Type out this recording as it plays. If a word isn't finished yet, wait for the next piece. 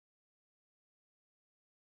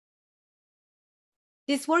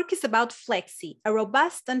This work is about FLEXI, a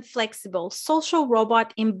robust and flexible social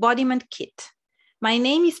robot embodiment kit. My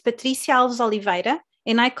name is Patricia Alves Oliveira,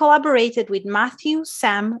 and I collaborated with Matthew,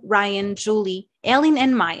 Sam, Ryan, Julie, Ellen,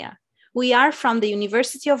 and Maya. We are from the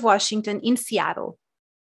University of Washington in Seattle.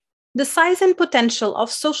 The size and potential of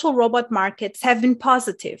social robot markets have been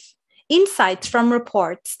positive. Insights from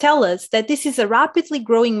reports tell us that this is a rapidly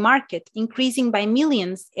growing market, increasing by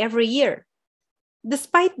millions every year.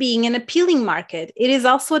 Despite being an appealing market, it is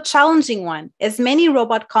also a challenging one, as many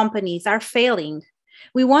robot companies are failing.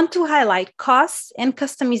 We want to highlight costs and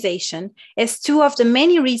customization as two of the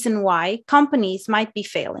many reasons why companies might be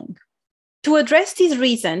failing. To address these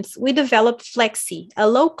reasons, we developed FLEXI, a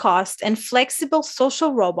low-cost and flexible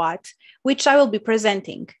social robot, which I will be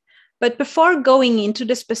presenting. But before going into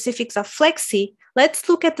the specifics of FLEXI, let's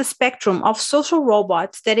look at the spectrum of social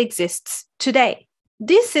robots that exists today.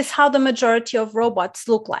 This is how the majority of robots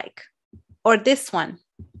look like. Or this one,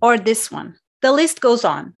 or this one. The list goes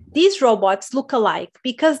on. These robots look alike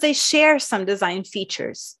because they share some design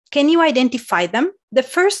features. Can you identify them? The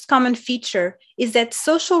first common feature is that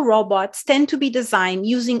social robots tend to be designed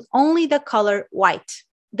using only the color white.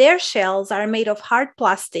 Their shells are made of hard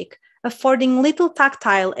plastic, affording little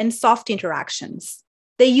tactile and soft interactions.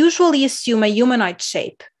 They usually assume a humanoid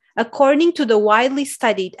shape. According to the widely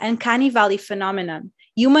studied uncanny valley phenomenon,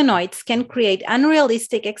 humanoids can create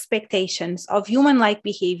unrealistic expectations of human-like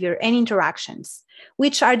behavior and interactions,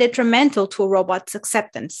 which are detrimental to a robot's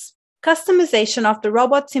acceptance. Customization of the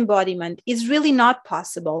robot's embodiment is really not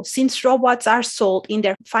possible since robots are sold in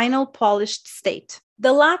their final polished state.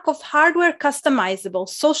 The lack of hardware customizable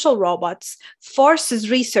social robots forces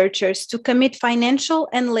researchers to commit financial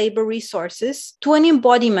and labor resources to an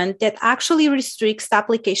embodiment that actually restricts the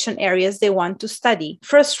application areas they want to study.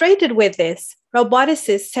 Frustrated with this,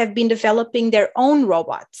 roboticists have been developing their own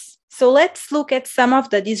robots. So let's look at some of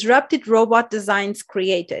the disrupted robot designs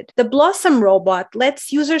created. The Blossom robot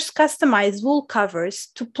lets users customize wool covers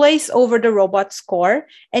to place over the robot's core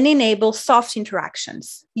and enable soft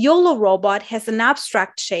interactions. YOLO robot has an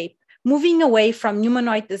abstract shape, moving away from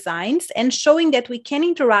humanoid designs and showing that we can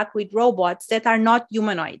interact with robots that are not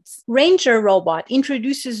humanoids. Ranger robot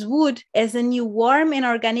introduces wood as a new warm and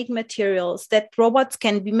organic materials that robots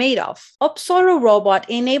can be made of. Opsoro robot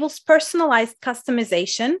enables personalized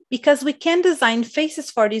customization because we can design faces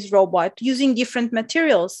for this robot using different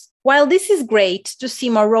materials. While this is great to see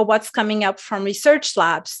more robots coming up from research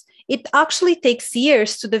labs, it actually takes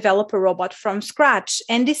years to develop a robot from scratch,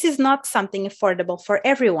 and this is not something affordable for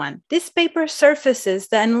everyone. This paper surfaces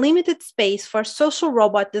the unlimited space for social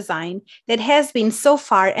robot design that has been so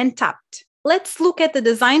far untapped. Let's look at the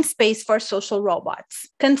design space for social robots.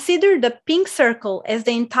 Consider the pink circle as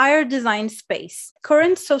the entire design space.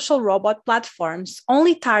 Current social robot platforms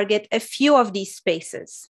only target a few of these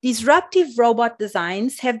spaces. Disruptive robot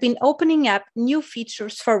designs have been opening up new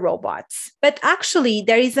features for robots. But actually,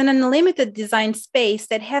 there is an unlimited design space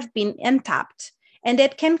that have been untapped, and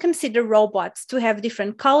that can consider robots to have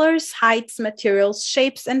different colors, heights, materials,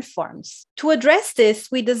 shapes, and forms. To address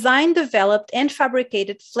this, we designed, developed, and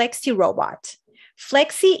fabricated FLEXI robot.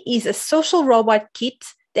 FLEXI is a social robot kit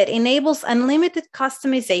that enables unlimited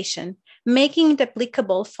customization, making it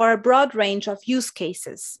applicable for a broad range of use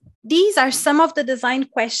cases. These are some of the design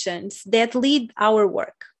questions that lead our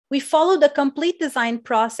work. We followed a complete design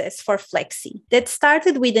process for FLEXI that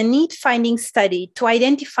started with a need-finding study to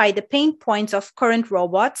identify the pain points of current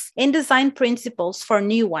robots and design principles for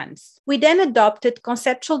new ones. We then adopted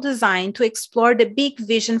conceptual design to explore the big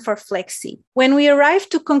vision for FLEXI. When we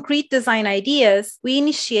arrived to concrete design ideas, we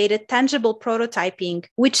initiated tangible prototyping,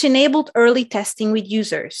 which enabled early testing with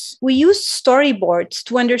users. We used storyboards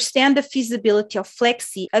to understand the feasibility of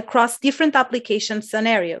FLEXI across different application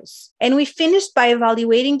scenarios. And we finished by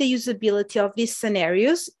evaluating the usability of these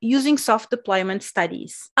scenarios using soft deployment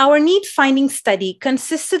studies. Our need-finding study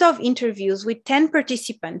consisted of interviews with 10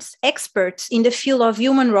 participants, experts in the field of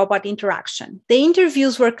human-robot interaction. The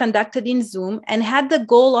interviews were conducted in Zoom and had the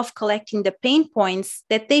goal of collecting the pain points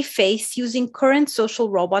that they face using current social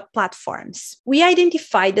robot platforms. We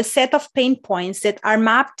identified a set of pain points that are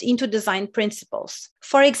mapped into design principles.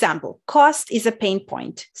 For example, cost is a pain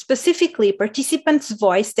point. Specifically, participants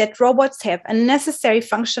voiced that robots have unnecessary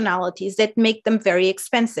functionalities that make them very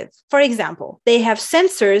expensive. For example, they have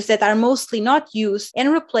sensors that are mostly not used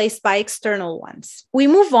and replaced by external ones. We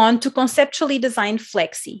move on to conceptually design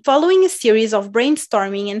FLEXI. Following a series of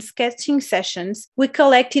brainstorming and sketching sessions, we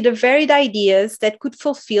collected varied ideas that could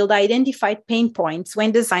fulfill the identified pain points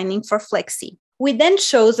when designing for FLEXI. We then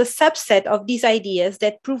chose a subset of these ideas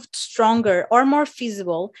that proved stronger or more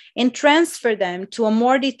feasible and transferred them to a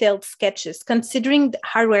more detailed sketches considering the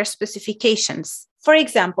hardware specifications. For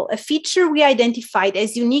example, a feature we identified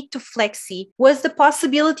as unique to FLEXI was the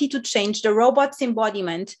possibility to change the robot's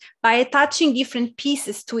embodiment by attaching different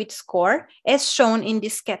pieces to its core, as shown in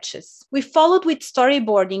these sketches. We followed with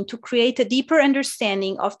storyboarding to create a deeper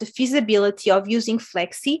understanding of the feasibility of using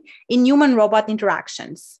FLEXI in human-robot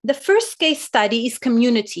interactions. The first case study is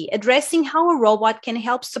community, addressing how a robot can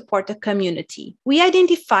help support a community. We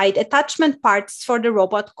identified attachment parts for the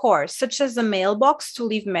robot core, such as a mailbox to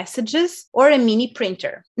leave messages or a mini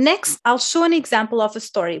printer. Next, I'll show an example of a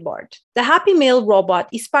storyboard. The Happy Mail robot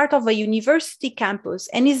is part of a university campus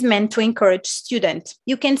and is meant to encourage students.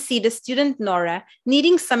 You can see the student Nora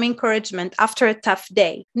needing some encouragement after a tough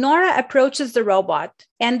day. Nora approaches the robot,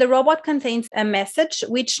 and the robot contains a message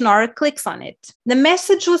which Nora clicks on it. The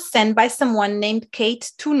message was sent by someone named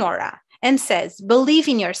Kate to Nora and says, "Believe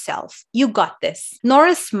in yourself. You got this."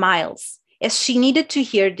 Nora smiles, as she needed to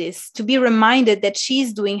hear this to be reminded that she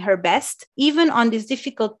is doing her best, even on this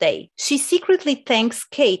difficult day. She secretly thanks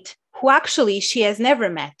Kate, who actually she has never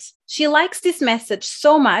met. She likes this message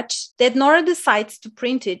so much that Nora decides to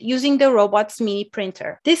print it using the robot's mini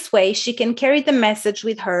printer. This way, she can carry the message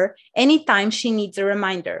with her anytime she needs a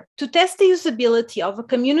reminder. To test the usability of a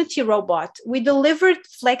community robot, we delivered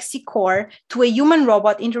FLEXI Core to a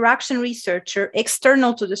human-robot interaction researcher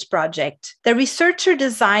external to this project. The researcher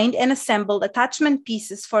designed and assembled attachment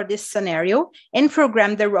pieces for this scenario and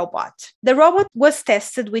programmed the robot. The robot was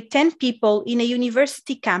tested with 10 people in a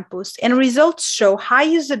university campus, and results show high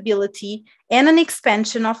usability and an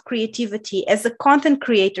expansion of creativity as a content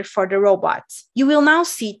creator for the robots. You will now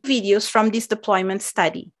see videos from this deployment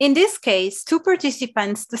study. In this case, 2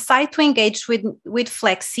 participants decide to engage with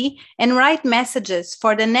FLEXI and write messages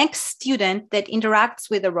for the next student that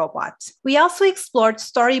interacts with the robot. We also explored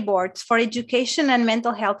storyboards for education and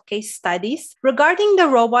mental health case studies. Regarding the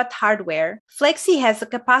robot hardware, FLEXI has a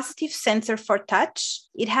capacitive sensor for touch.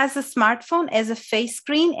 It has a smartphone as a face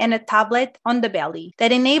screen and a tablet on the belly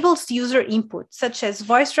that enables user input, such as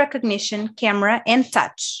voice recognition, camera, and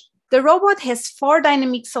touch. The robot has 4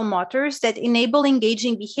 dynamic cell motors that enable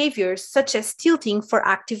engaging behaviors, such as tilting for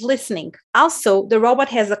active listening. Also, the robot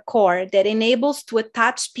has a core that enables to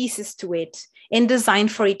attach pieces to it and design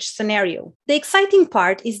for each scenario. The exciting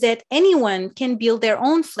part is that anyone can build their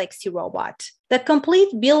own FLEXI robot. The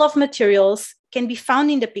complete bill of materials can be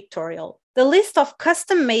found in the pictorial. The list of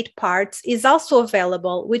custom-made parts is also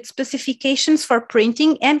available with specifications for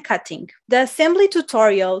printing and cutting. The assembly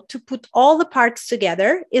tutorial to put all the parts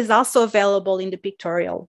together is also available in the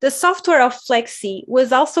pictorial. The software of FLEXI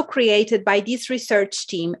was also created by this research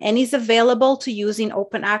team and is available to use in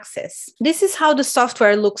open access. This is how the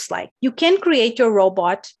software looks like. You can create your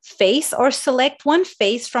robot face or select one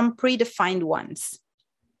face from predefined ones.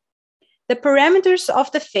 The parameters of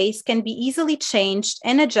the face can be easily changed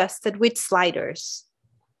and adjusted with sliders.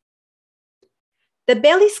 The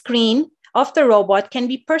belly screen of the robot can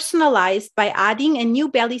be personalized by adding a new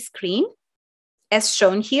belly screen, as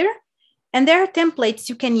shown here, and there are templates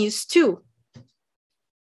you can use too.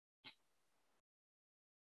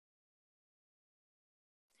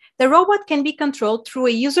 The robot can be controlled through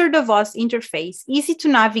a user-device interface, easy to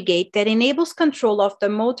navigate, that enables control of the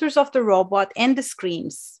motors of the robot and the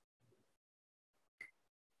screens.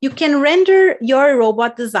 You can render your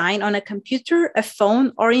robot design on a computer, a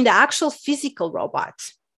phone, or in the actual physical robot.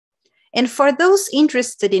 And for those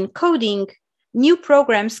interested in coding, new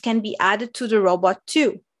programs can be added to the robot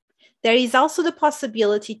too. There is also the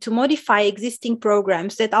possibility to modify existing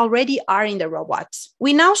programs that already are in the robot.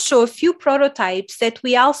 We now show a few prototypes that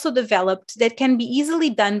we also developed that can be easily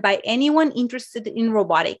done by anyone interested in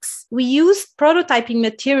robotics. We used prototyping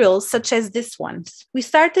materials such as this one. We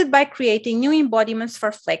started by creating new embodiments for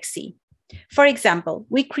FLEXI. For example,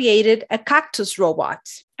 we created a cactus robot,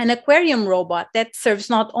 an aquarium robot that serves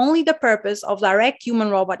not only the purpose of direct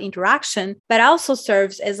human-robot interaction, but also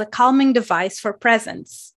serves as a calming device for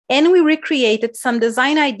presence. And we recreated some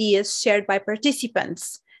design ideas shared by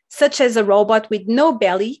participants, such as a robot with no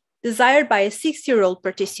belly, desired by a 6-year-old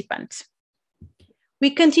participant. We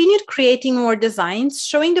continued creating more designs,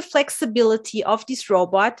 showing the flexibility of this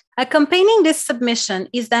robot. Accompanying this submission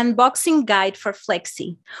is the unboxing guide for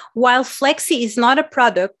FLEXI. While FLEXI is not a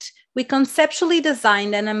product, we conceptually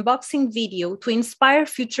designed an unboxing video to inspire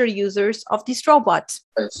future users of this robot.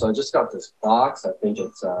 So I just got this box. I think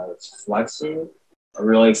it's FLEXI. I'm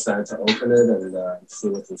really excited to open it and see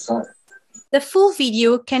what's inside. The full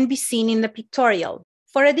video can be seen in the pictorial.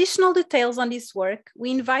 For additional details on this work,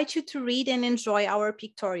 we invite you to read and enjoy our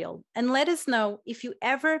pictorial and let us know if you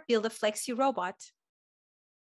ever build a FLEXI robot.